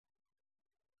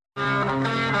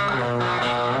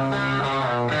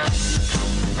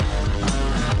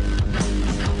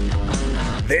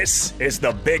This is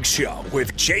The Big Show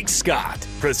with Jake Scott,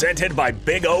 presented by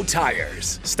Big O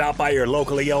Tires. Stop by your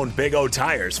locally owned Big O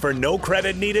Tires for no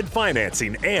credit needed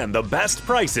financing and the best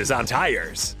prices on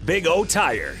tires. Big O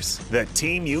Tires, the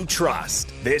team you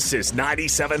trust. This is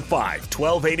 97.5,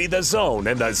 1280 The Zone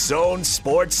and The Zone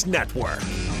Sports Network.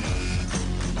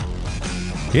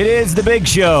 It is The Big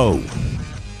Show.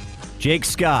 Jake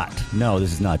Scott. No,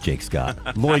 this is not Jake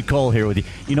Scott. Lloyd Cole here with you.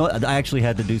 You know, I actually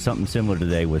had to do something similar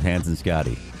today with Hans and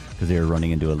Scotty because they were running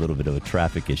into a little bit of a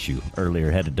traffic issue earlier,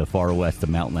 headed to far west to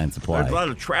Mountainland Supply. There's a lot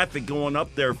of traffic going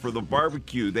up there for the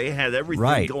barbecue. They had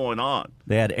everything going on.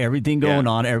 They had everything going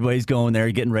on. Everybody's going there,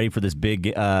 getting ready for this big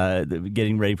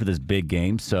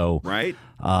game. So, right.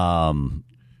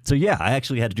 So, yeah, I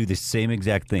actually had to do the same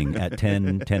exact thing at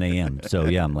 10 a.m. So,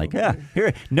 yeah, I'm like,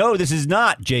 here. No, this is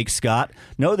not Jake Scott.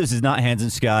 No, this is not Hans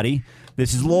and Scotty.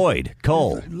 This is Lloyd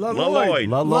Cole.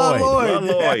 Lloyd.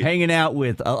 Hanging out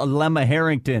with Lemma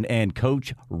Harrington and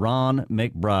Coach Ron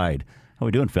McBride. How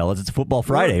we doing, fellas? It's a Football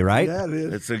Friday, right? Yeah, it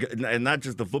is. And not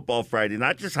just the Football Friday,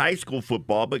 not just high school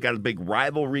football, but got a big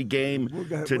rivalry game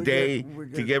today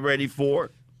to get ready for.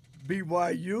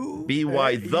 BYU,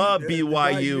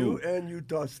 BYU, and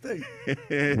Utah State.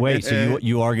 Wait, so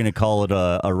you are going to call it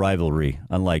a rivalry,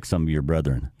 unlike some of your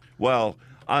brethren? Well,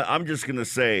 I'm just going to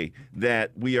say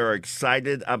that we are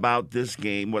excited about this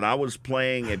game. When I was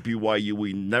playing at BYU,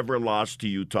 we never lost to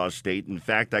Utah State. In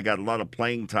fact, I got a lot of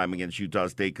playing time against Utah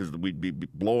State because we'd be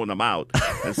blowing them out.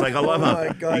 And it's like,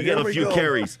 you get a few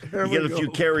carries. You get a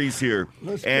few carries here.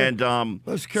 Let's carry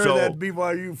that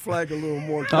BYU flag a little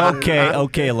more.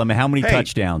 Okay, Lemma. How many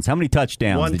touchdowns? How many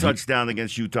touchdowns? One touchdown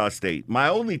against Utah State. My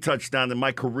only touchdown in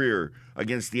my career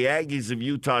against the Aggies of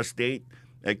Utah State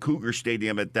at Cougar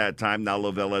Stadium at that time, now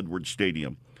Lavelle Edwards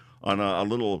Stadium, on a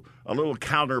little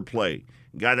counter play.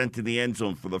 Got into the end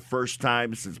zone for the first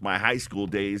time since my high school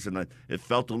days, and it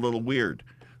felt a little weird.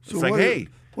 It's what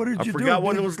did you I forgot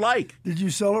what it was like. Did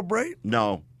you celebrate?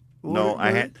 No,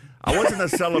 I wasn't a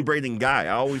celebrating guy. I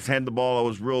always hand the ball. I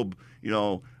was real,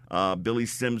 Billy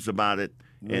Sims about it,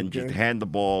 and just hand the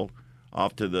ball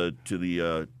off to the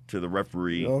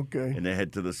referee, and then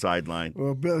head to the sideline.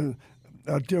 Well, Bill,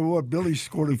 I'll tell you what, Billy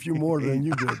scored a few more than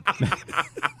you did.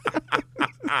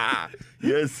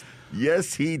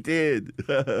 Yes, he did.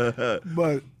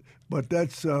 but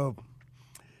that's, you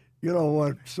know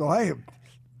what? So I have,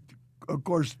 of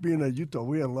course, being at Utah,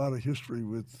 we had a lot of history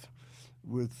with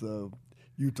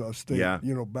Utah State. Yeah.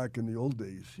 Back in the old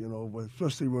days.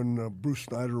 Especially when Bruce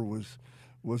Snyder was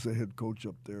the head coach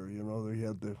up there. They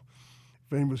had the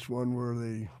famous one where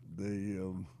they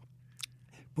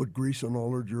put grease on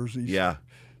all their jerseys. Yeah.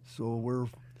 So we're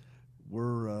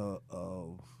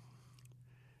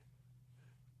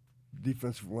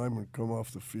defensive linemen come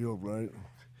off the field, right?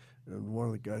 And one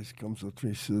of the guys comes up to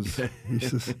me, he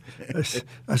says,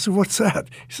 I said, what's that?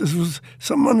 He says, it was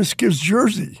something on this kid's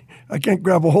jersey. I can't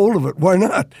grab a hold of it. Why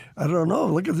not? I don't know.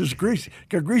 Look at this grease.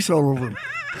 Got grease all over him.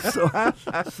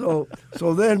 So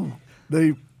then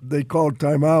they called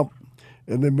timeout.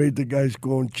 And they made the guys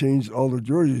go and change all their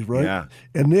jerseys, right? Yeah.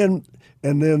 And then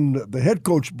the head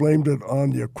coach blamed it on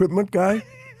the equipment guy,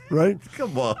 right?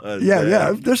 Come on. Yeah, man.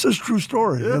 yeah. This is a true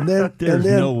story. And then there's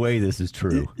no way this is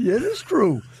true. Yeah, it is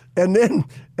true. And then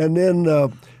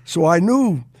so I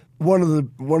knew one of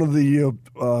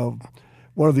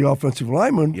the offensive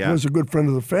linemen was a good friend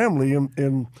of the family,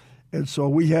 and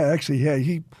so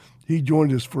he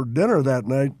joined us for dinner that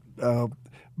night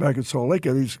back at Salt Lake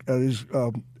at his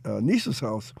niece's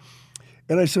house.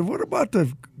 And I said, what about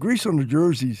the grease on the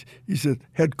jerseys? He said,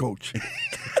 head coach.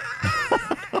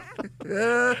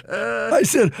 I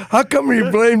said, how come you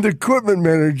blamed the equipment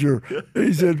manager?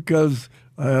 He said, because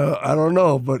I don't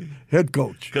know, but head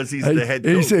coach. Because he's the head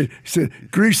coach. He said,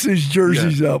 grease these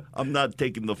jerseys up. I'm not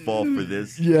taking the fall for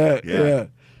this. Yeah.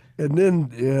 And then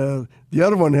the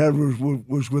other one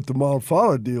was with the Mount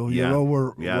Fala deal,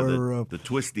 the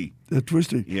twisty. The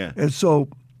twisty. Yeah. And so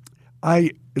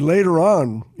later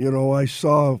on, I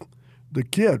saw the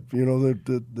kid,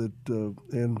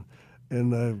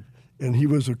 and he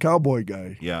was a cowboy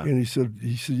guy. Yeah. And he said,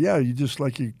 yeah, you just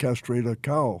like you castrate a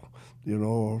cow,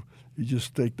 you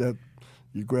just take that,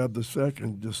 you grab the sack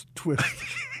and just twist.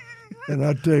 And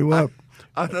I tell you what.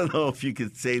 I don't know if you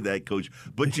could say that, Coach,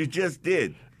 but you just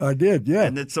did. I did, yeah.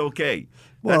 And it's okay.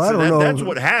 Well, I don't know. That's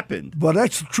what happened. But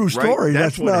that's a true story. Right?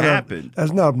 That's what happened.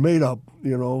 That's not made up,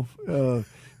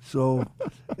 So,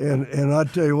 and I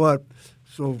tell you what,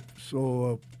 so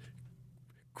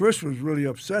Chris was really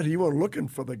upset. He wasn't looking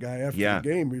for the guy after the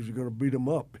game. He was going to beat him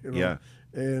up, Yeah.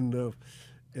 And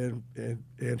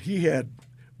and he had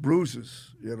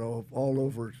bruises, all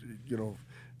over,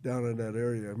 down in that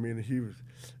area. I mean, he was,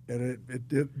 and it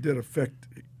did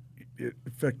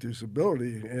affect his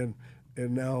ability, and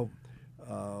now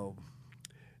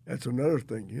that's another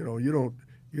thing. You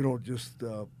don't just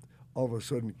all of a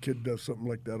sudden kid does something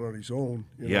like that on his own.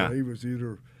 He was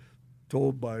either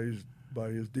told by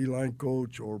his D-line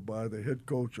coach or by the head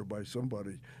coach or by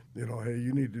somebody, hey,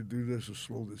 you need to do this to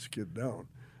slow this kid down,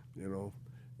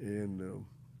 and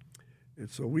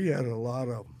so we had a lot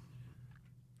of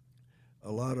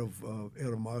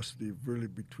animosity really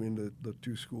between the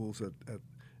two schools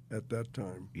at that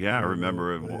time. Yeah, I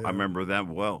remember it. I remember that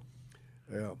well.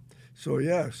 Yeah. So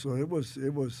it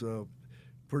was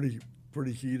pretty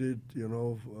heated.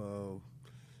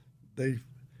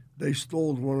 They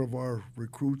stole one of our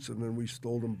recruits, and then we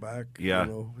stole him back. Yeah.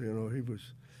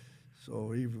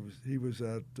 He was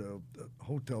at a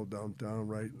hotel downtown,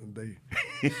 right? And they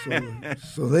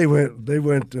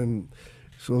went and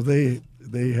so they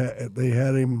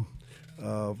had him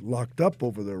locked up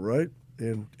over there, right?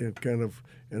 And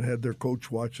had their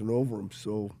coach watching over him.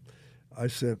 So I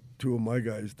sent two of my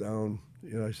guys down.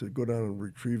 I said, go down and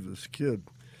retrieve this kid.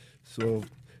 So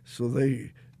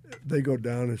they go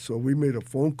down, and so we made a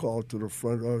phone call to the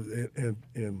front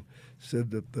and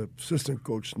said that the assistant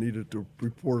coach needed to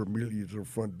report immediately to the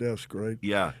front desk, right?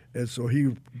 Yeah. And so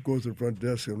he goes to the front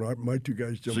desk, and my two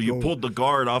guys jumped over. So you pulled the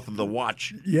guard off of the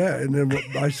watch. Yeah, and then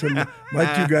I said my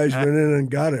two guys went in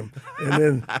and got him,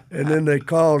 and then they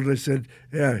called and they said,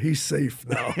 yeah, he's safe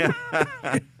now.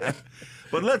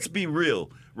 But let's be real,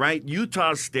 right?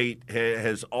 Utah State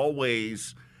has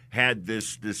always had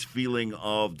this feeling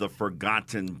of the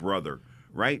forgotten brother,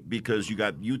 right? Because you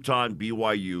got Utah and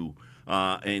BYU,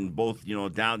 and both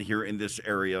down here in this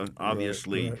area.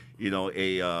 Obviously,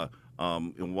 right.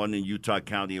 One in Utah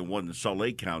County and one in Salt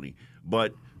Lake County.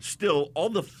 But still, all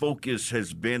the focus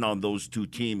has been on those two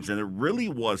teams, and it really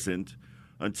wasn't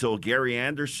until Gary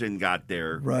Anderson got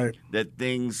there that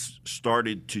things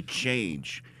started to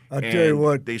change. I'll tell you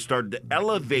what. They started to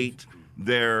elevate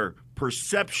their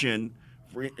perception.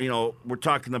 We're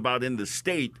talking about in the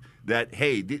state that,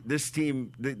 hey, this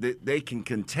team, they can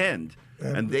contend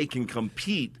and they can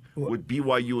compete with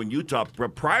BYU and Utah.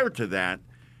 But prior to that,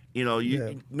 you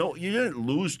didn't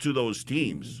lose to those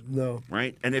teams. No.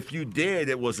 Right? And if you did,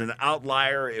 it was an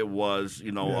outlier. It was,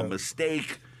 a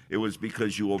mistake. It was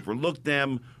because you overlooked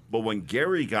them. But when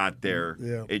Gary got there,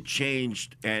 it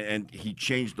changed, and he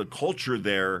changed the culture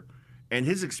there. And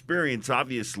his experience,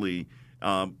 obviously,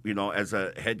 as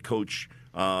a head coach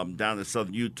down in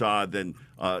Southern Utah, then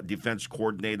defense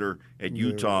coordinator at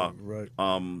Utah,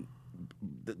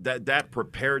 that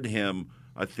prepared him,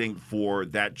 I think, for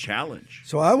that challenge.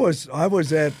 So I was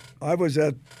at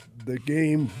the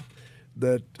game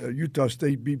that Utah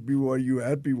State beat BYU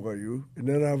at BYU, and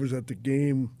then I was at the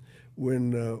game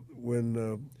when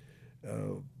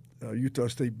Utah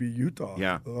State beat Utah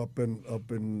up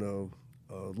in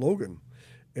Logan,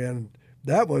 and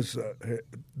that was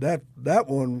that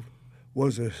one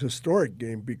was a historic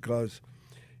game because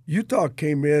Utah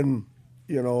came in,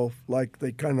 like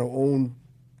they kind of owned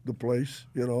the place,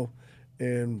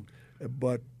 and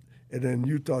then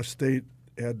Utah State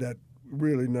had that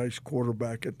really nice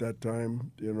quarterback at that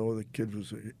time. The kid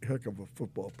was a heck of a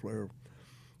football player,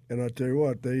 and I tell you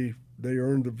what, they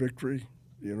earned the victory,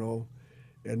 and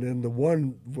then the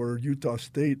one where Utah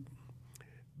State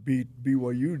beat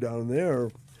BYU down there,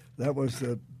 that was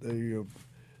the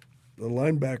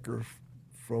linebacker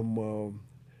from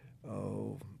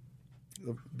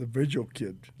the Vigil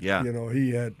kid. Yeah.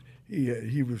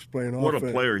 He was playing offense. What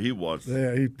a player he was.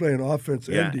 Yeah, he playing offense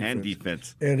and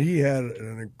defense. And he had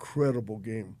an incredible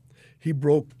game. He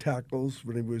broke tackles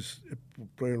when he was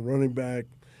playing running back,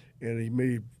 and he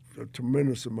made a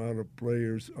tremendous amount of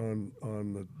players on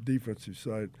the defensive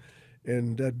side.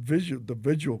 And the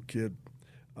Vigil kid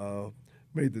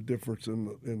made the difference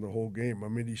in the whole game. I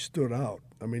mean, he stood out.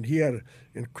 I mean, he had an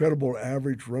incredible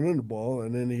average running the ball,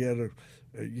 and then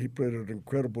he played an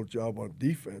incredible job on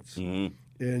defense. Mm-hmm.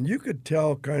 And you could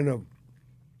tell kind of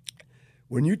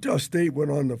when Utah State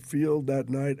went on the field that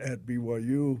night at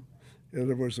BYU,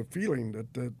 there was a feeling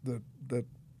that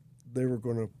they were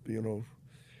going to,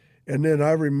 And then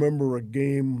I remember a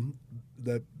game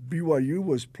that BYU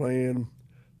was playing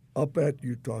up at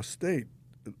Utah State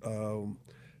a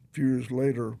few years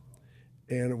later,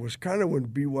 and it was kind of when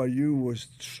BYU was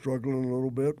struggling a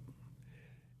little bit,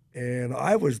 and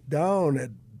I was down at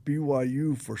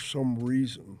BYU for some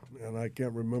reason, and I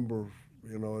can't remember.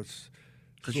 It's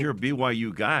because you're a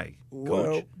BYU guy,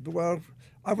 Coach. Well,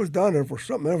 I was down there for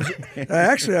something.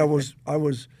 Actually, I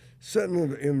was sitting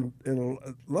in a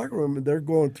locker room, and they're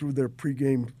going through their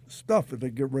pregame stuff, and they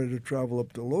get ready to travel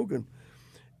up to Logan.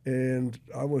 And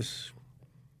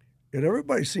and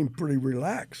everybody seemed pretty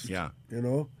relaxed. Yeah.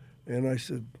 And I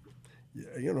said,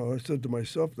 I said to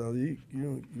myself, now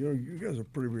you guys are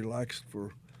pretty relaxed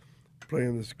for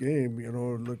playing this game.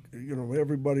 Look,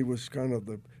 everybody was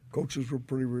the coaches were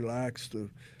pretty relaxed. The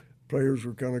players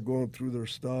were kind of going through their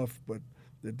stuff, but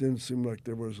it didn't seem like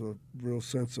there was a real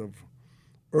sense of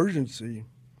urgency.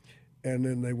 And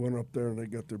then they went up there and they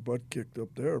got their butt kicked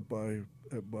up there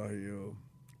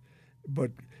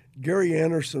but Gary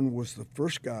Anderson was the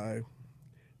first guy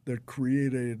that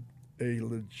created a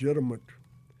legitimate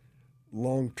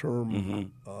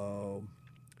long-term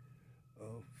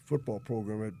football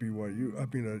program at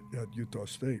at Utah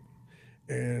State.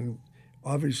 And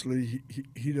obviously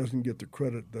he doesn't get the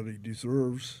credit that he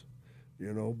deserves,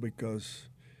 because,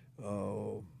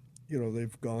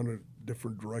 they've gone a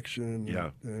different direction.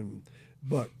 Yeah.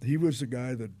 But he was the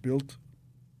guy that built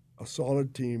a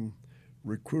solid team,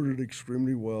 recruited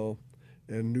extremely well,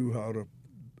 and knew how to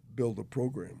build a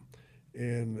program.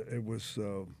 And it was,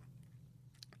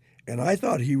 and I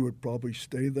thought he would probably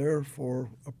stay there for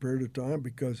a period of time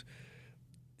because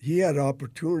he had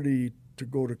opportunity to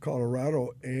go to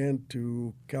Colorado and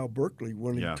to Cal Berkeley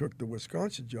when he took the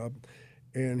Wisconsin job,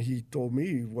 and he told me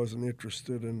he wasn't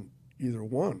interested in either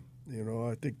one.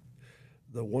 I think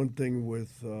the one thing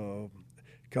with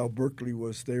Cal Berkeley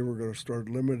was they were going to start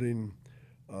limiting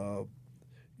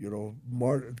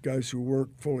guys who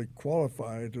weren't fully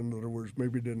qualified, in other words,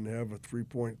 maybe didn't have a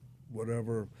 3-point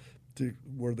whatever,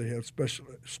 where they had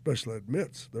special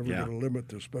admits. They were going to limit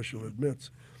their special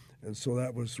admits. And so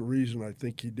that was the reason I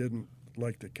think he didn't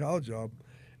like the Cal job.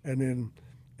 And then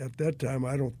at that time,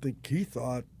 I don't think he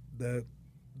thought that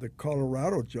the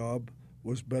Colorado job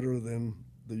was better than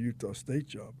the Utah State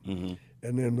job. Mm-hmm.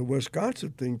 And then the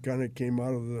Wisconsin thing kind of came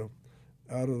out of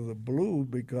the blue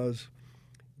because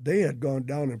they had gone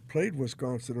down and played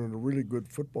Wisconsin in a really good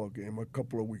football game a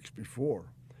couple of weeks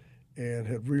before, and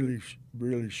had really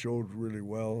showed really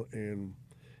well. And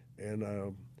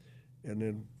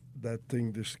then that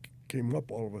thing just came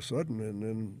up all of a sudden, and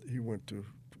then he went to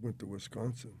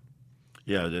Wisconsin.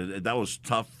 Yeah, that was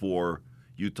tough for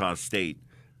Utah State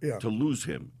to lose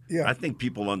him. Yeah. I think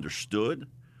people understood.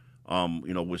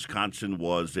 Wisconsin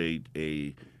was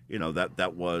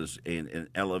that was an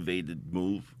elevated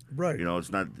move. Right. It's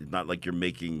not like you're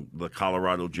making the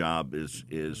Colorado job is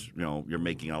you're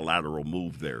making a lateral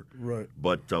move there. Right.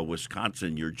 But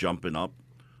Wisconsin, you're jumping up,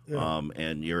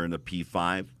 and you're in the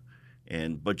P5,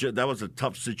 but that was a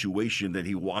tough situation that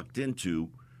he walked into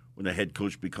when the head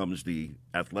coach becomes the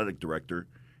athletic director,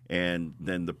 and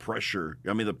then the pressure.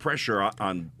 The pressure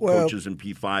on coaches in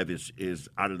P5 is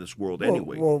out of this world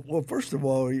anyway. Well, first of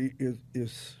all,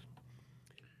 it's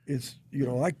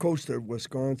I coached at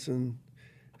Wisconsin.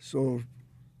 So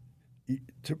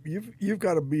you've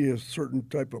got to be a certain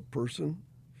type of person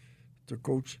to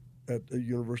coach at the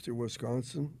University of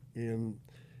Wisconsin, and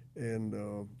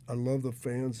I love the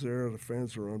fans there. The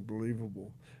fans are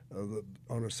unbelievable.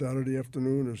 On a Saturday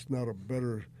afternoon, there's not a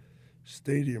better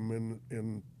stadium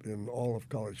in all of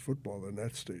college football than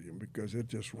that stadium because it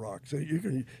just rocks.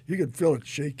 You can feel it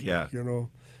shaking. Yeah.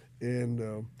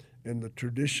 And the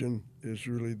tradition is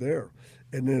really there.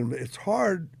 And then it's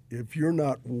hard if you're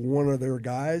not one of their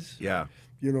guys. Yeah.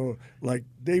 Like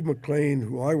Dave McClain,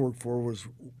 who I work for, was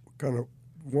kind of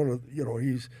one of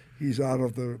he's out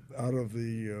of the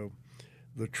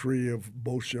tree of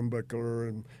Bo Schembechler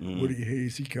and Woody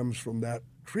Hayes. He comes from that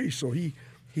tree, so he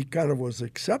kind of was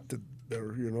accepted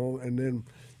there, And then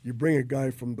you bring a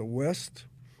guy from the West,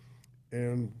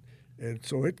 and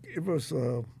so it was.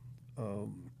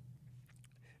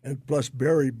 And plus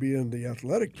Barry being the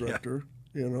athletic director,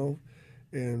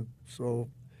 and so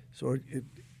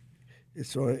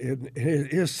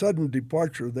his sudden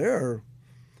departure there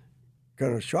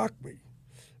kind of shocked me.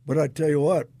 But I tell you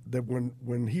what, that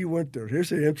when he went there, here's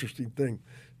the interesting thing.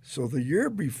 So the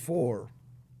year before,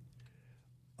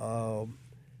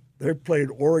 they played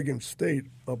Oregon State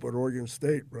up at Oregon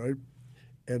State, right?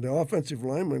 And the offensive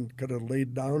lineman kind of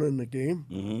laid down in the game.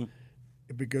 Mm-hmm.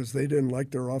 Because they didn't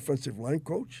like their offensive line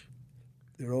coach,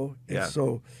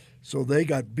 And so they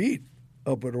got beat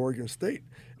up at Oregon State.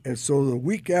 And so the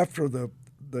week after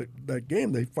that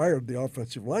game, they fired the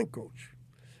offensive line coach,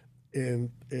 and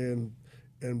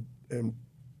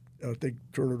I think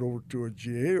turned it over to a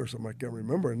GA or something. I can't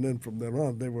remember. And then from then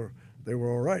on, they were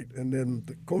all right. And then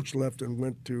the coach left and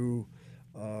went to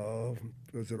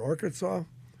was it Arkansas?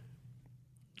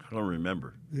 I don't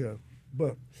remember. Yeah.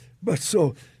 But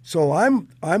so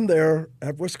I'm there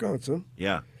at Wisconsin.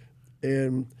 Yeah.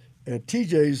 And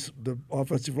TJ's the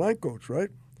offensive line coach, right?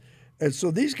 And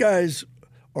so these guys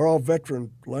are all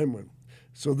veteran linemen.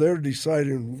 So they're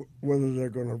deciding whether they're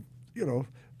going to,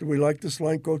 do we like this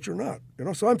line coach or not?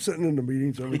 So I'm sitting in the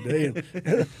meetings every day,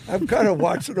 and I'm kind of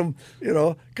watching them,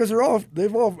 because they're all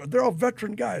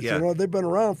veteran guys. Yeah. They've been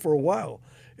around for a while,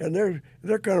 and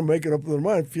they're kind of making up their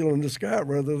mind, feeling this guy out,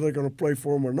 whether they're going to play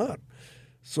for him or not.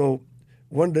 So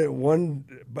one day,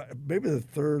 maybe the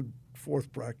third,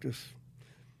 fourth practice,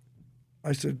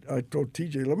 I told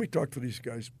TJ, let me talk to these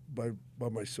guys by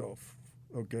myself,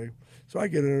 okay? So I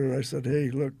get in and I said,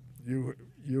 hey, look, you,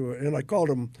 and I called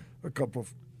them a couple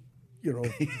of,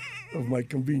 of my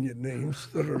convenient names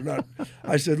that are not.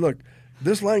 I said, look,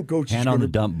 this line coach Hand on the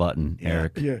dump button,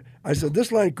 Eric. Yeah. I said,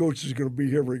 this line coach is going to be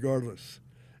here regardless.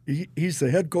 He's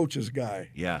the head coach's guy.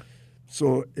 Yeah.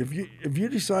 So if you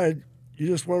decide you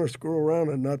just want to screw around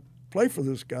and not play for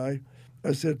this guy,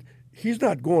 I said, he's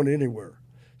not going anywhere.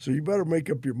 So you better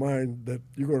make up your mind that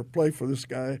you're going to play for this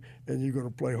guy and you're going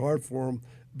to play hard for him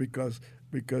because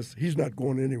he's not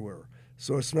going anywhere.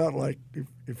 So it's not like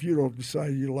if you don't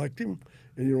decide you liked him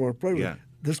and you don't want to play with him,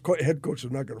 this head coach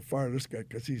is not going to fire this guy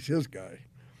because he's his guy.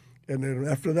 And then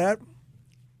after that,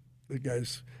 the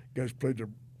guys played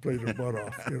their butt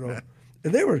off,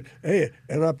 And they were,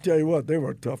 and I'll tell you what, they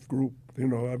were a tough group, I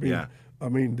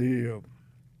mean, the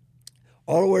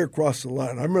all the way across the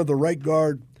line. I remember the right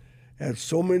guard had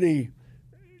so many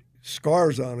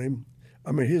scars on him.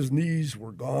 I mean, his knees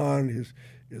were gone,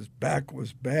 his back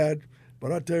was bad.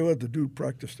 But I tell you what, the dude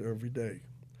practiced there every day,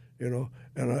 And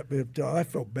I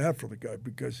felt bad for the guy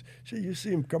because, you see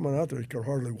him coming out there, he could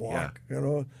hardly walk,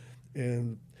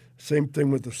 And same thing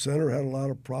with the center, had a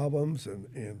lot of problems,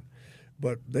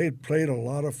 but they had played a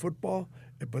lot of football,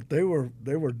 but they were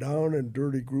down and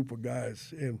dirty group of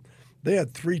guys, and they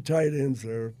had 3 tight ends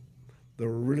there. They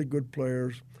were really good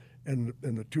players, and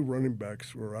the 2 running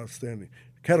backs were outstanding.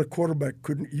 Had a quarterback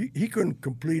he couldn't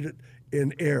complete it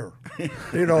in air,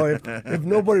 if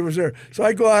nobody was there. So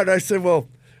I go out and I said, well,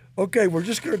 okay, we're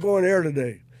just going to go in air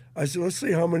today. I said, let's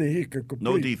see how many he can complete.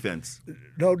 No defense.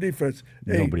 No defense.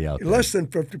 Nobody out there. Less than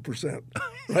 50%,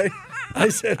 right? I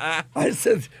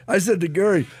said to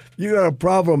Gary, you got a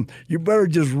problem. You better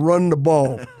just run the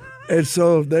ball. And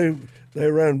so they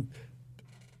ran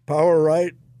power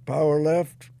right, power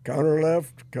left,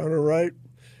 counter right,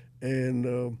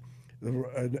 and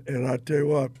I tell you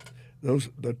what,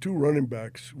 the 2 running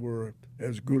backs were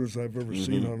as good as I've ever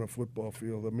seen on a football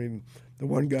field. I mean, the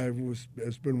one guy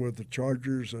has been with the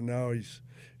Chargers, and now he's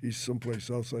someplace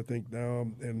else, I think now,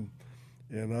 and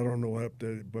I don't know what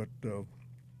happened, but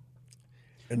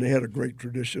and they had a great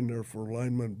tradition there for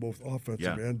linemen, both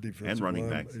offensive and defensive, and running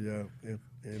backs. Yeah,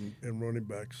 and running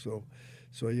backs. So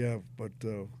but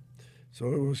so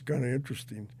it was kind of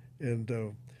interesting, and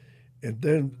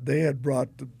then they had brought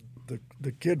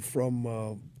the kid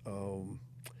from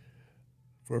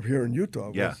here in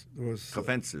Utah. Was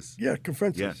Kofensis.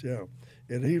 Kofensis, yeah.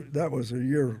 And that was a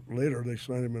year later they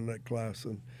signed him in that class,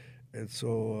 and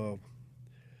so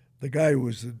the guy who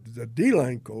was the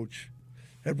D-line coach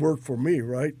had worked for me,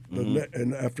 right?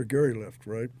 And after Gary left,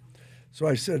 right? So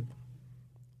I said,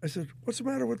 what's the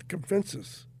matter with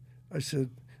Kofensis? I said,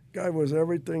 guy was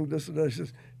everything, this and that. I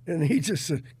said, and he just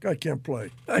said, guy can't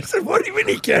play. I said, what do you mean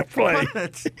he can't play?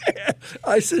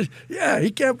 I said, yeah,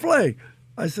 he can't play.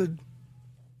 I said,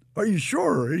 are you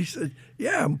sure? He said,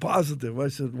 yeah, I'm positive. I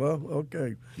said, well,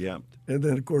 okay. Yeah. And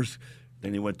then, of course.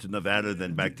 Then he went to Nevada,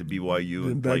 then back to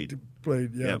BYU and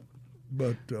played, yeah. Yep.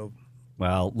 But.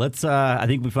 Well, let's. I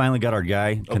think we finally got our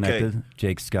guy connected,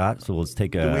 Jake Scott. So let's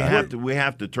take a. Do we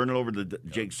have to turn it over to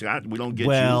Jake Scott? We don't get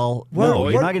you. No,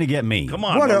 you're not going to get me. Come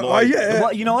on,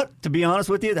 Well, you know what? To be honest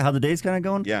with you, how the day's kind of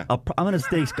going. Yeah. I'm going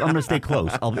to stay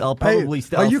close. I'll probably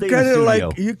stay. Are you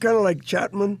kind of like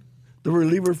Chapman? The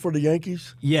reliever for the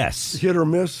Yankees? Yes. Hit or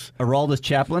miss? Aroldis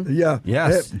Chapman? Yeah.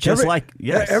 Yes.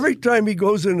 Every time he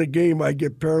goes in the game, I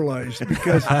get paralyzed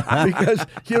because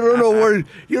you don't know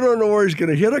where he's going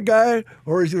to hit a guy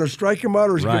or he's going to strike him out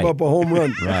or he's going to give up a home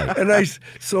run. Right. And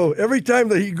so every time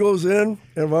that he goes in,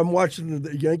 and if I'm watching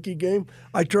the Yankee game,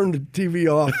 I turn the TV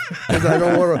off because I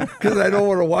don't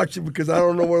want to watch it because I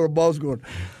don't know where the ball's going.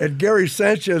 And Gary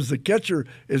Sanchez, the catcher,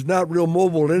 is not real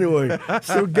mobile anyway.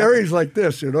 So Gary's like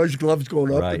this, his gloves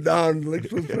going up and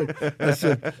down. I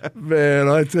said, man,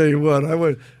 I tell you what,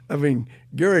 I mean,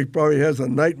 Gary probably has a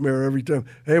nightmare every time.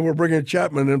 Hey, we're bringing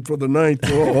Chapman in for the 9th.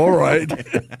 Oh, all right.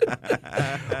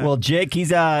 Well, Jake,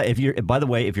 he's if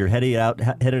you're headed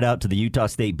out to the Utah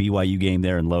State BYU game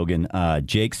there in Logan,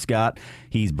 Jake Scott,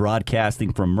 he's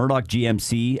broadcasting from Murdoch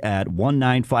GMC at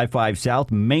 1955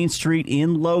 South Main Street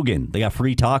in Logan. They got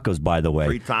free tacos, by the way.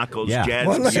 Free tacos, yeah.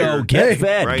 jazz gear. So get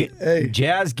fed. Right?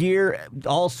 Jazz gear,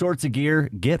 all sorts of gear.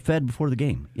 Get fed before the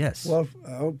game. Yes. Well,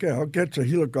 okay, I'll catch a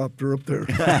helicopter up there.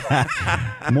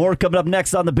 More coming up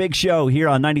next on The Big Show here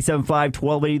on 97.5,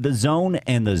 1280 The Zone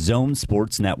and The Zone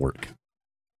Sports Network.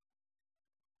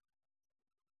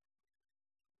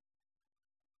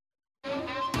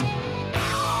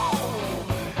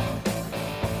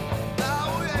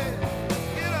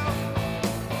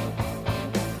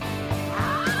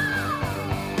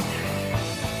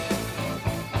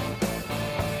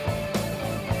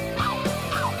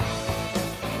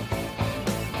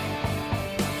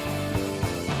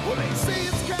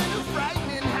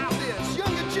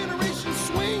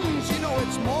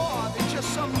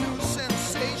 Some new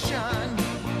sensation.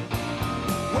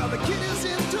 Well, the kid is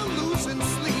into losing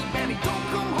sleep and he don't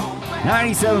come home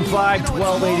fast. 97.5,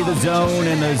 1280 The Zone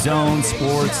and The Zone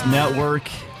Sports Network.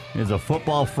 It's a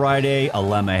Football Friday.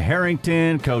 Alema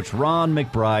Harrington, Coach Ron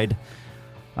McBride.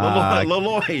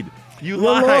 Lloyd, you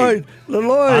lied.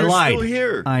 Lloyd. I lied. Still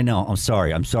here. I know. I'm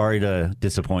sorry. I'm sorry to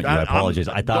disappoint you. I apologize.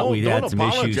 I thought we had some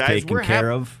issues taken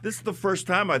care of. This is the first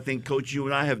time I think, Coach, you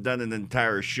and I have done an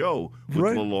entire show with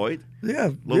Right. Lloyd.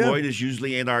 Yeah. Lloyd is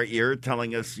usually in our ear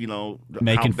telling us, Making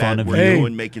how fun bad of we're you.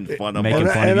 doing, making fun of Making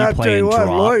us. fun of And you I'll tell playing you what,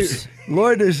 drops.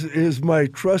 Lloyd is my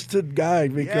trusted guy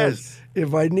because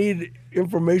if I need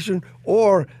information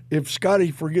or if Scotty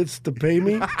forgets to pay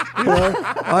me,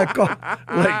 I call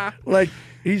like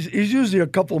he's usually a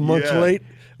couple months late.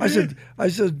 I said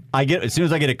I get as soon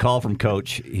as I get a call from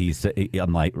Coach,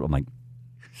 I'm like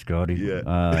Scotty.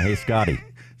 Hey Scotty.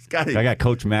 Scotty, I got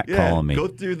Coach Matt calling me. Go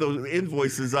through the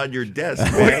invoices on your desk,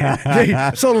 man.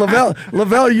 hey, so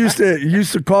Lavelle used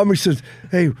to call me. Says,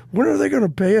 "Hey, when are they going to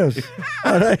pay us?"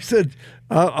 And I said,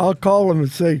 "I'll call him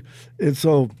and say." And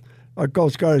so I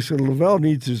called Scott. I said, "Lavelle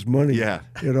needs his money." Yeah.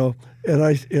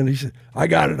 And he said, "I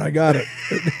got it."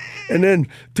 And then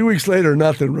 2 weeks later,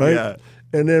 nothing, right? Yeah.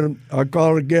 And then I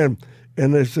call again,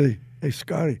 and they say, "Hey,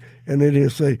 Scotty," and then he'll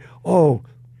say, "Oh,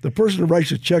 the person who writes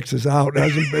the checks is out.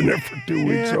 Hasn't been there for 2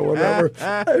 weeks or whatever."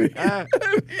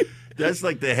 That's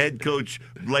like the head coach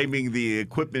blaming the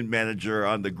equipment manager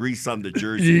on the grease on the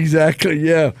jersey. Exactly.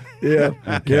 Yeah. Yeah.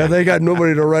 They got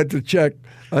nobody to write the check.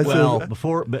 I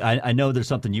I know there's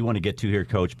something you want to get to here,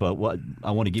 Coach, but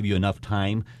I want to give you enough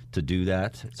time to do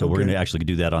that. So we're going to actually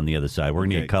do that on the other side. We're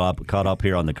going to get caught up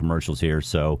here on the commercials here.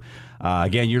 So,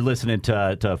 again, you're listening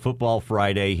to Football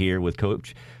Friday here with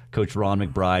Coach Ron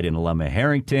McBride and Alema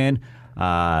Harrington.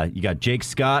 You got Jake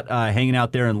Scott hanging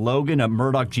out there in Logan at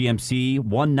Murdoch GMC,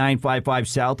 1955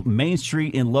 South Main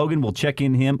Street in Logan. We'll check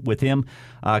in with him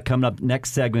coming up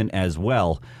next segment as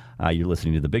well. You're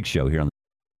listening to The Big Show here on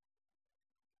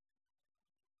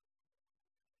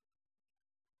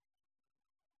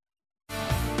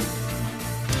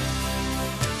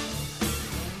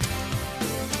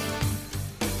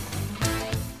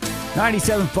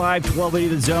 97.5, 1280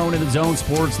 The Zone and The Zone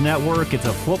Sports Network. It's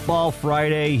a Football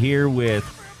Friday here with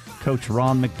Coach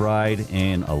Ron McBride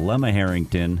and Alema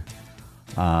Harrington.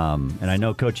 And I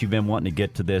know, Coach, you've been wanting to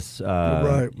get to this,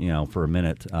 Right. For a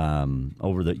minute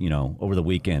over the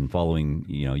weekend following,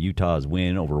 Utah's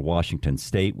win over Washington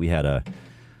State. We had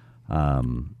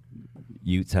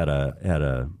Utes had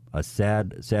a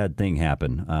sad thing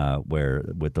happen where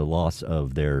with the loss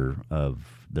of their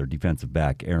defensive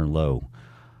back Aaron Lowe.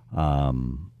 A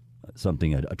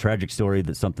tragic story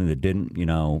something that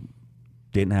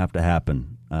didn't have to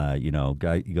happen.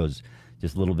 Guy, he goes,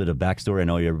 just a little bit of backstory. I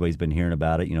know everybody's been hearing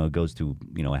about it. It goes to,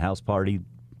 a house party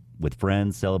with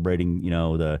friends celebrating,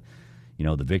 the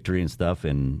victory and stuff.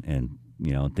 And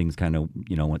things kind of,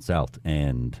 went south.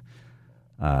 And,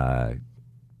 I'll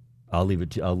leave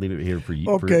it here for you.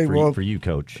 Okay, for you,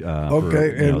 Coach.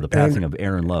 The passing of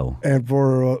Aaron Lowe and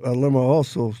for Alema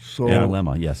also. So and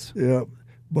Alema, yes. Yeah,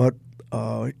 but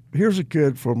here's a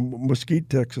kid from Mesquite,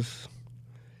 Texas.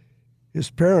 His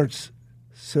parents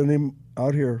sent him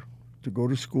out here to go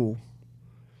to school,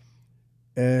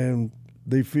 and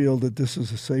they feel that this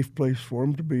is a safe place for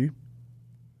him to be,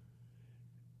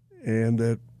 and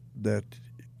that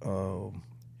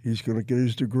he's going to get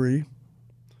his degree,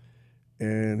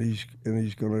 and he's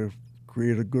going to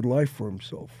create a good life for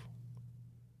himself.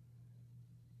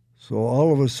 So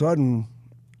all of a sudden,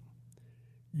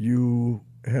 you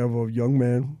have a young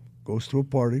man goes to a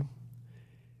party,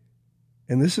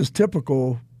 and this is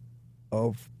typical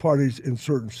parties in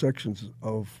certain sections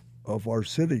of our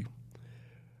city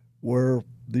where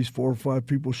these 4 or 5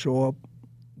 people show up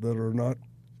that are not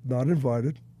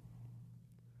invited,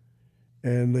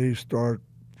 and they start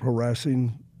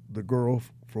harassing the girl,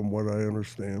 from what I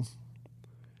understand.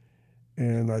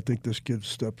 And I think this kid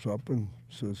steps up and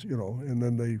says, and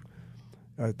then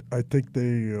I think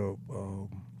they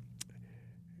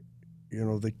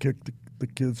kick the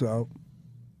kids out.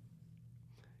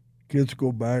 Kids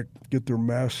go back, get their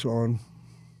masks on,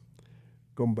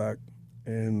 come back,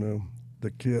 and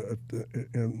the kid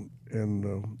and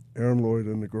Aaron Lloyd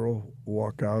and the girl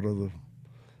walk out of the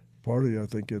party. I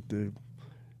think at the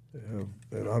and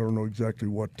I don't know exactly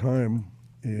what time,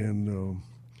 and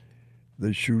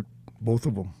they shoot both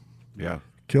of them. Yeah,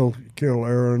 kill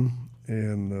Aaron,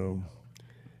 and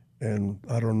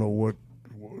I don't know what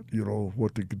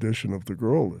the condition of the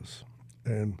girl is,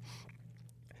 and.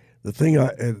 The thing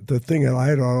that I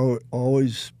had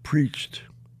always preached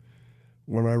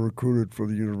when I recruited for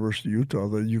the University of Utah,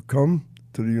 that you come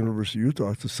to the University of Utah,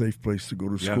 it's a safe place to go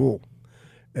to school,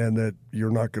 and that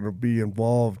you're not going to be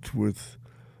involved with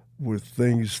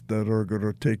things that are going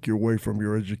to take you away from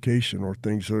your education or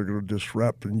things that are going to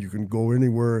disrupt, and you can go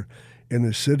anywhere in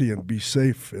the city and be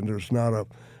safe, and there's not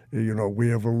we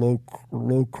have a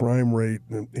low crime rate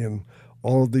and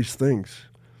all of these things.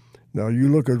 Now you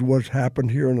look at what's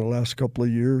happened here in the last couple of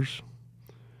years.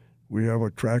 We have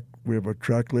a track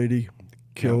lady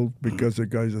killed because the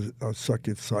guy's a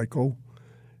sucky psycho,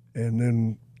 and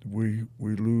then we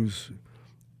lose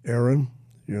Aaron,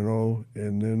 and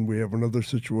then we have another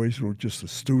situation with just a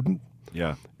student,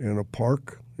 in a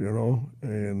park,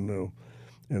 and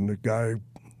the guy,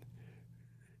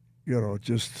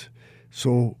 just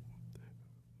so.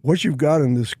 What you've got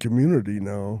in this community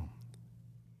now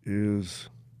is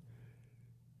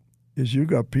you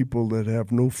got people that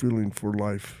have no feeling for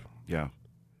life. Yeah.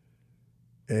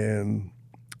 And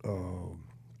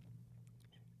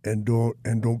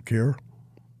don't care.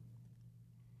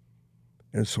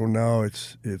 And so now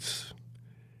it's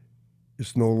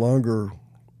no longer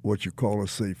what you call a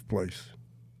safe place,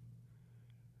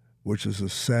 which is a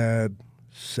sad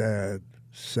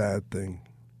thing.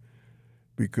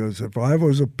 Because if I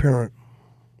was a parent,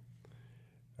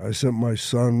 I sent my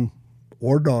son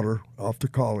or daughter off to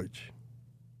college,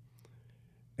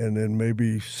 and then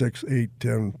maybe 6, 8,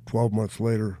 10, 12 months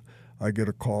later, I get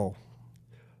a call.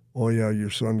 Oh yeah,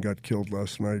 your son got killed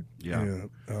last night at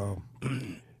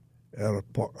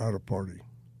a party.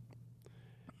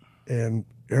 And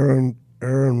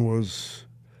Aaron was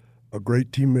a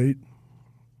great teammate,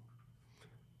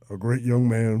 a great young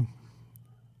man,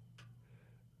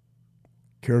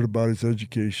 cared about his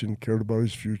education, cared about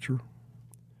his future.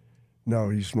 Now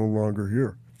he's no longer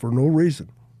here for no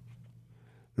reason.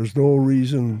 There's no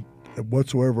reason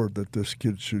whatsoever that this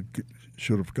kid should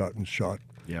have gotten shot.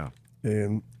 Yeah.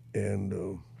 And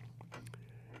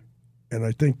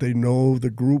I think they know the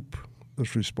group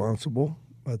that's responsible.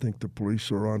 I think the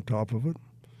police are on top of it.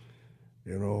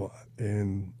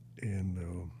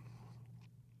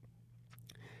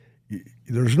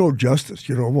 There's no justice,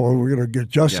 well, we're going to get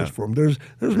justice for him. There's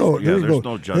no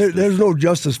justice. There's no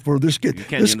justice for this kid.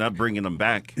 You're not bringing him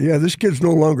back. Yeah, this kid's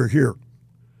no longer here.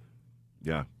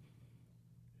 Yeah.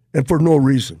 And for no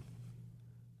reason.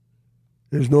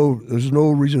 There's no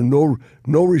reason,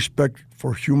 no respect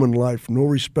for human life, no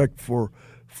respect for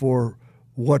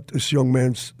what this young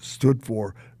man stood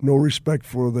for, no respect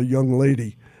for the young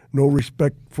lady, no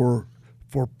respect for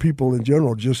people in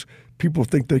general. Just people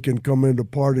think they can come into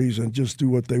parties and just do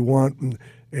what they want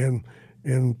and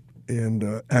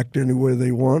act any way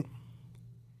they want.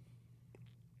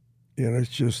 And it's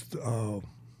just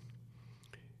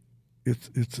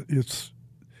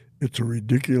it's a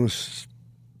ridiculous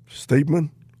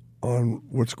statement on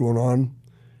what's going on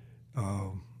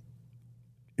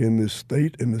in this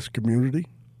state, in this community.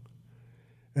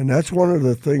 And that's one of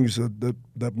the things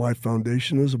that my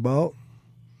foundation is about,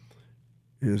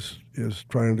 is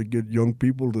trying to get young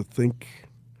people to think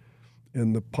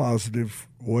in the positive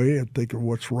way and think of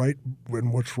what's right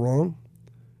and what's wrong.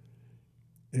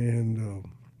 And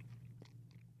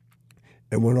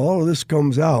when all of this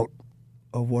comes out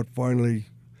of what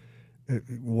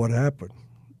happened,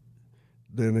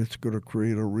 then it's going to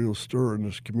create a real stir in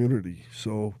this community.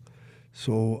 So,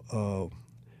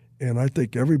 and I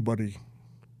think everybody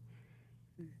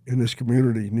in this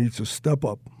community needs to step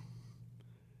up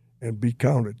and be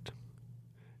counted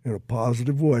in a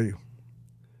positive way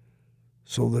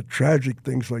so that tragic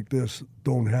things like this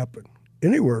don't happen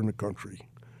anywhere in the country.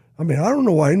 I mean, I don't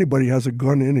know why anybody has a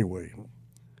gun anyway.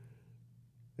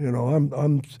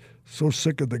 I'm so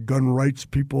sick of the gun rights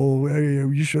people. Hey,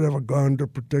 you should have a gun to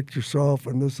protect yourself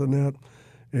and this and that.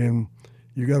 And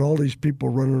you got all these people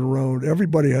running around.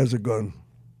 Everybody has a gun,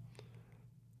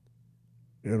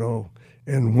 you know.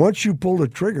 And once you pull the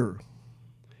trigger,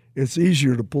 it's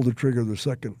easier to pull the trigger the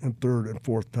second and third and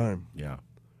fourth time. Yeah.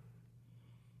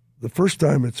 The first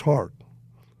time it's hard,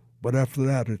 but after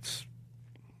that it's,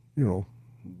 you know.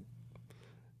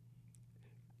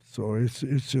 So it's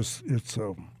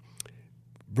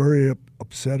very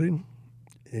upsetting,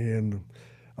 and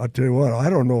I'll tell you what, I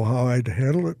don't know how I'd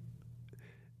handle it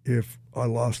if I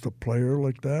lost a player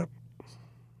like that,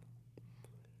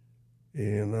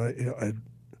 and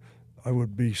I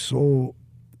would be so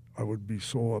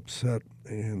upset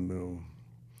and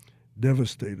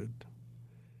devastated,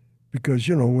 because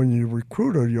you know when you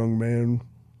recruit a young man,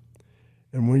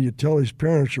 and when you tell his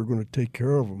parents you're going to take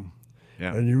care of him,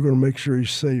 and you're going to make sure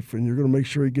he's safe, and you're going to make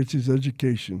sure he gets his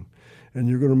education, and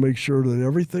you're going to make sure that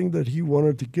everything that he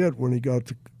wanted to get when he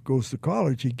goes to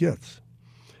college, he gets.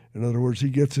 In other words, he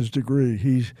gets his degree.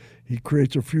 He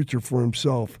creates a future for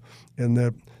himself, and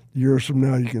that years from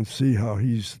now you can see how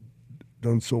he's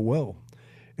done so well.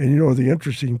 And you know, the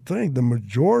interesting thing, the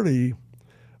majority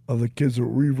of the kids that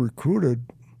we recruited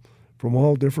from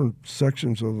all different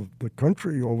sections of the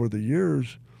country over the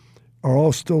years are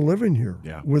all still living here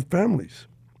with families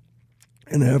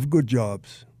and have good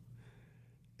jobs.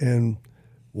 And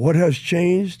what has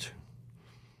changed?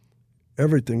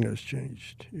 Everything has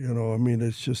changed. You know, I mean,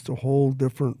 it's just a whole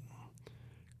different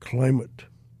climate.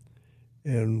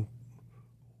 And,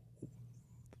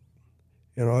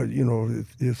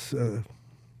 it's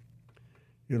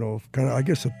you know, kind of, I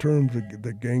guess, a term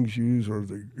the gangs use, or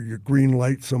you green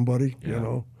light somebody, you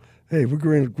know. Hey, we're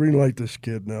green light this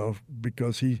kid now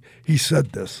because he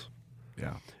said this.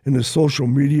 Yeah. And the social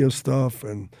media stuff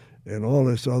and all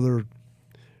this other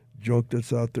junk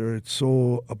that's out there, it's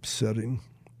so upsetting.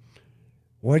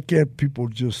 Why can't people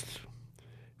just,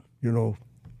 you know,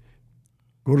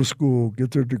 go to school,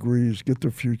 get their degrees, get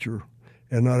their future,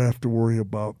 and not have to worry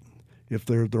about if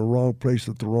they're at the wrong place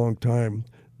at the wrong time,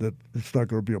 that it's not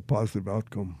going to be a positive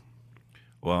outcome?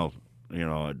 Well, you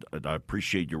know, I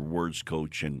appreciate your words,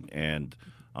 Coach, and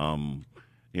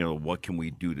you know, what can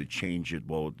we do to change it?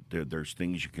 Well, there's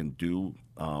things you can do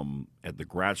at the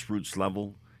grassroots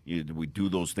level. We do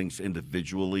those things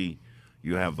individually.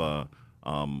 You have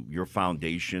your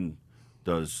foundation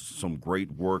does some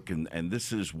great work, and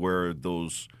this is where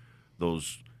those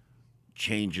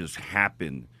changes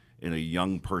happen in a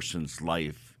young person's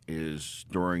life, is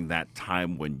during that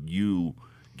time when you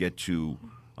get to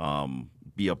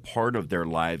be a part of their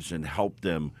lives and help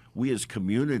them. We as a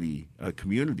community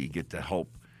get to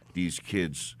help these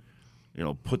kids, you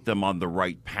know, put them on the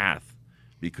right path,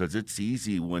 because it's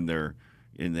easy when they're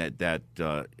in that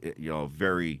you know,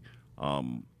 very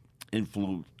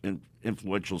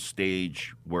influential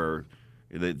stage where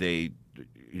they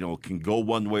you know, can go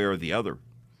one way or the other.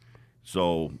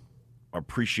 So I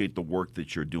appreciate the work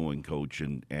that you're doing, Coach,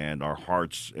 and our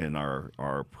hearts and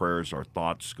our prayers, our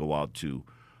thoughts go out to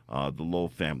the Lowe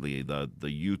family, the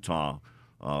Utah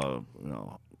you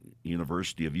know,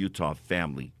 University of Utah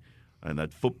family, and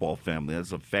that football family.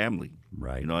 That's a family,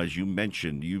 right? You know, as you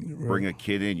mentioned, you bring a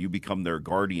kid in, you become their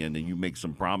guardian, and you make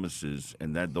some promises,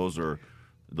 and that those are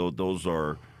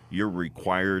you're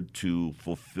required to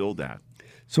fulfill that.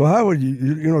 So how would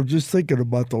you know, just thinking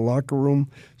about the locker room,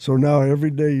 so now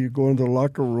every day you go into the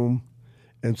locker room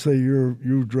and say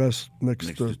you dress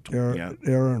next to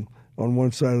Aaron on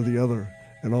one side or the other,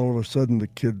 and all of a sudden the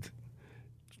kid,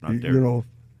 not there. You know,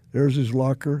 there's his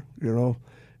locker, you know,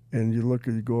 and you look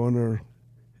and you go in there,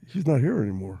 he's not here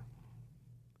anymore.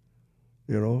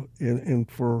 You know, and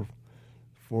for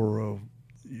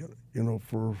you know,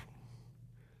 for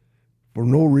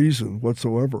no reason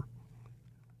whatsoever.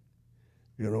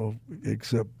 You know,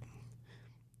 except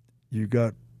you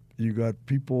got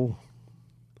people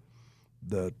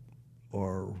that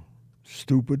are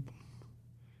stupid,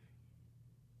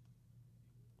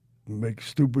 make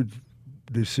stupid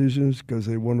decisions because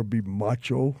they want to be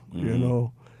macho. Mm-hmm. You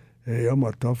know, hey, I'm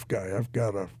a tough guy. I've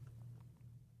got a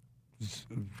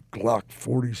Glock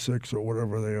 46 or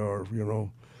whatever they are. You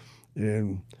know,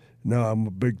 and now I'm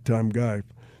a big time guy.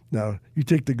 Now you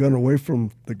take the gun away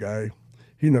from the guy,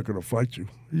 he's not going to fight you.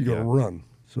 He's going to run.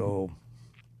 So,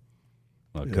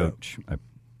 well, Coach,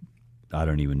 I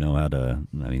don't even know how to.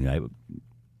 I mean,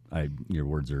 your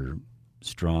words are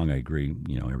strong. I agree.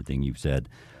 You know, everything you've said.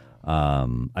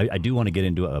 I do want to get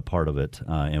into a part of it,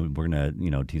 and we're going to,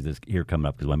 you know, tease this here coming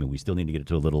up, because I mean, we still need to get it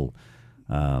to a little.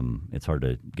 It's hard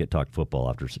to talk football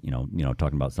after you know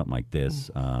talking about something like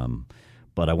this.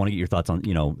 But I want to get your thoughts on,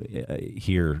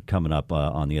 here coming up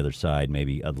on the other side,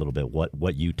 maybe a little bit what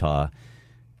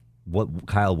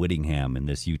Kyle Whittingham and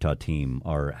this Utah team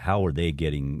how are they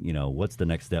getting, what's the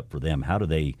next step for them? How do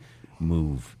they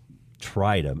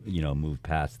try to move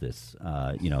past this,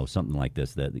 something like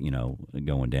this that,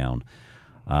 going down.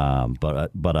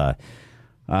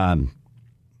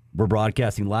 We're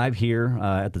broadcasting live here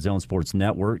at the Zone Sports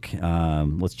Network.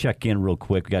 Let's check in real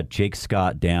quick. We got Jake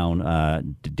Scott down at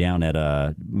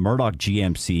Murdoch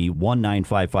GMC,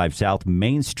 1955 South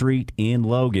Main Street in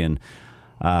Logan.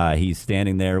 He's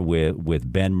standing there with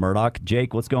Ben Murdoch.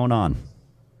 Jake, what's going on?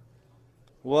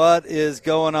 What is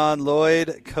going on,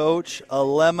 Lloyd? Coach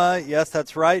Alema. Yes,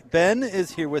 that's right. Ben is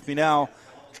here with me now.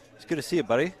 It's good to see you,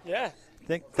 buddy. Yeah.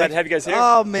 Glad to have you guys here.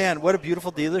 Oh, man, what a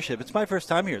beautiful dealership. It's my first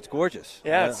time here. It's gorgeous.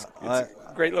 Yeah, it's a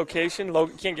great location.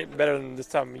 Logan can't get better than this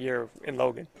time of year in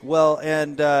Logan. Well,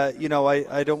 and,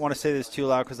 I don't want to say this too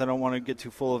loud because I don't want to get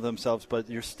too full of themselves, but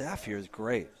your staff here is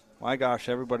great. My gosh,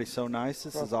 everybody's so nice.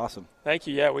 This is awesome. Thank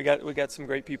you. Yeah, we got some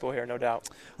great people here, no doubt.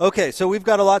 Okay, so we've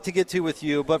got a lot to get to with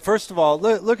you, but first of all,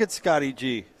 look at Scotty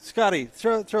G. Scotty,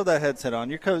 throw that headset on.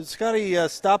 Your coach, Scotty,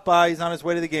 stopped by. He's on his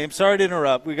way to the game. Sorry to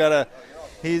interrupt.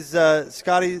 He's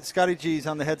Scotty G's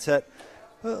on the headset.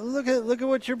 Look at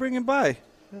what you're bringing by.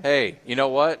 Hey, you know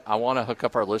what? I want to hook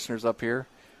up our listeners up here.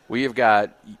 We have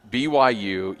got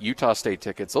BYU, Utah State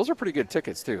tickets. Those are pretty good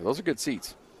tickets too. Those are good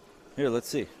seats. Here, let's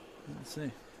see.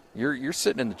 You're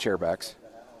sitting in the chairbacks.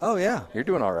 Oh yeah. You're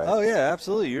doing all right. Oh yeah,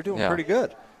 absolutely. You're doing pretty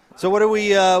good. So what do we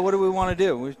want to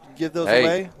do? We give those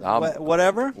away?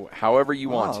 Whatever? However you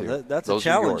want to. That's a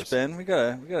challenge, Ben. We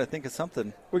gotta think of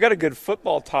something. We got a good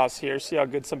football toss here. See how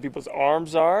good some people's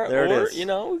arms are. There it is.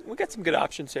 We got some good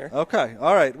options here. Okay.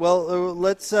 All right. Well,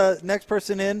 let's next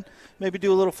person in. Maybe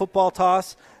do a little football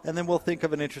toss, and then we'll think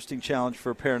of an interesting challenge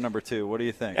for pair number 2. What do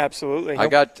you think? Absolutely. I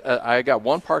got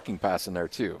one parking pass in there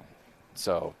too,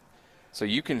 so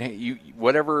you can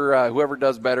whoever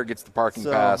does better gets the parking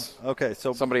pass. Okay,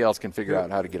 so somebody else can figure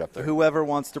out how to get up there. Whoever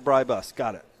wants to bribe us,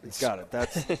 got it.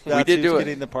 That's we did do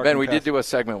getting the parking Ben, we pass. did do a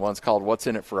segment once called "What's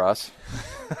in It for Us,"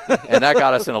 and that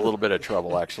got us in a little bit of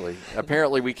trouble. Actually,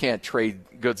 apparently we can't trade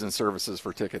goods and services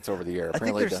for tickets over the air.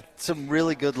 Apparently, I think there's some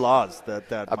really good laws that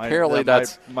apparently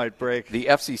might break. The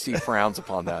FCC frowns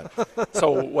upon that.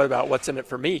 So what about what's in it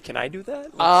for me? Can I do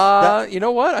that? You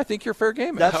know what? I think you're fair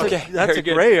game. That's Very a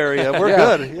good. gray area. We're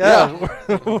good.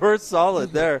 Yeah. We're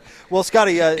solid there. Well,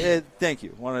 Scotty, thank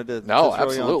you. Wanted to throw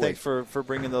absolutely. you on. Thanks for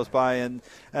bringing those by. And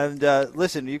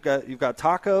listen, you've got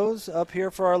tacos up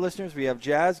here for our listeners. We have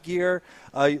jazz gear.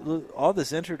 All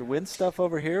this enter to win stuff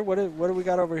over here. What do we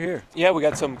got over here? Yeah, we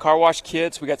got some car wash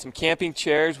kits. We got some camping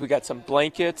chairs. We got some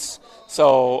blankets.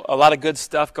 So a lot of good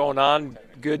stuff going on.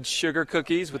 Good sugar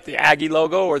cookies with the Aggie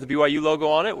logo or the BYU logo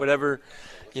on it, whatever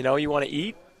you want to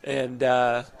eat. And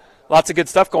lots of good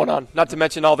stuff going on. Not to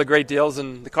mention all the great deals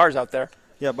and the cars out there.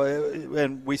 Yeah,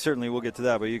 and we certainly will get to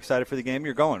that. But are you excited for the game?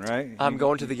 You're going, right? I'm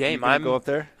going to the game. I'm go up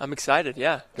there. I'm excited.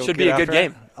 Yeah, Go should be a good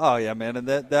game. Oh yeah, man, and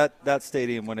that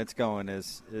stadium when it's going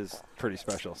is pretty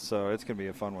special. So it's going to be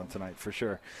a fun one tonight for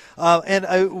sure. And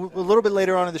a little bit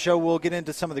later on in the show, we'll get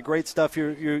into some of the great stuff.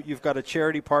 You've got a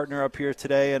charity partner up here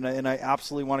today, and I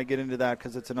absolutely want to get into that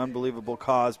because it's an unbelievable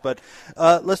cause. But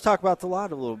let's talk about the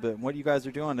lot a little bit and what you guys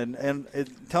are doing,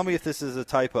 and tell me if this is a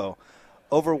typo.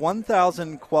 Over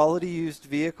 1,000 quality used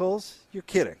vehicles? You're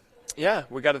kidding. Yeah,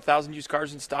 we got 1,000 used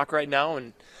cars in stock right now,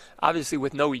 and obviously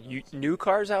with no new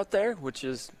cars out there, which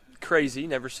is crazy,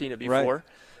 never seen it before.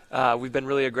 Right. We've been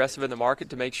really aggressive in the market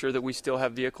to make sure that we still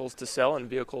have vehicles to sell and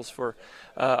vehicles for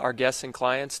our guests and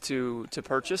clients to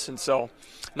purchase. And so,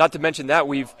 not to mention that,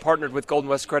 we've partnered with Golden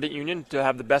West Credit Union to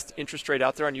have the best interest rate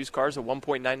out there on used cars at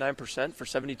 1.99% for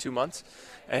 72 months.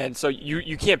 And so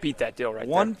you can't beat that deal right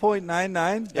there.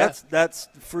 1.99? Yeah. That's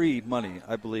free money,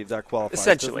 I believe, that qualifies.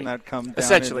 Essentially. Doesn't that come down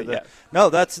Essentially, into the, yeah. No,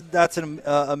 that's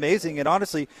amazing. And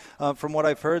honestly, from what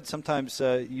I've heard, sometimes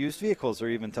used vehicles are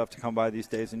even tough to come by these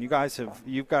days. And you guys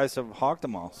have hogged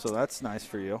them all, so that's nice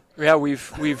for you. Yeah,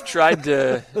 we've tried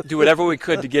to do whatever we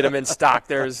could to get them in stock.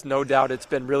 There's no doubt it's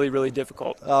been really, really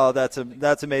difficult. Oh,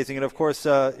 that's amazing. And of course,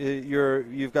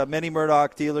 you've got many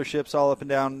Murdoch dealerships all up and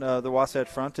down the Wasatch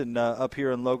Front and up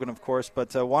here in Logan, of course.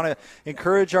 But want to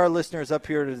encourage our listeners up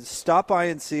here to stop by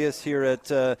and see us here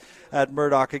at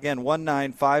Murdoch. Again,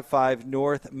 1955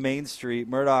 North Main Street,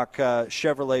 Murdoch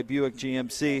Chevrolet, Buick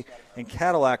GMC, and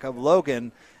Cadillac of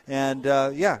Logan. And,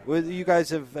 you guys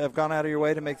have gone out of your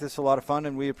way to make this a lot of fun,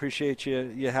 and we appreciate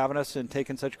you having us and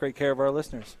taking such great care of our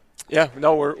listeners. Yeah,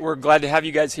 no, we're glad to have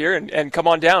you guys here, and come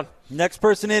on down. Next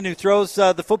person in who throws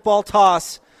the football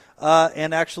toss,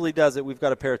 and actually does it. We've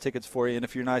got a pair of tickets for you, and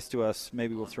if you're nice to us,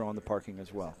 maybe we'll throw in the parking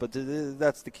as well. But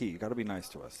that's the key. You got to be nice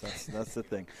to us. That's the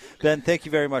thing. Ben, thank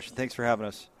you very much, and thanks for having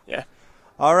us. Yeah.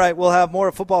 All right, we'll have more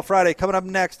of Football Friday coming up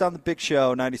next on The Big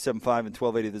Show, 97.5 and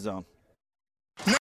 1280 The Zone.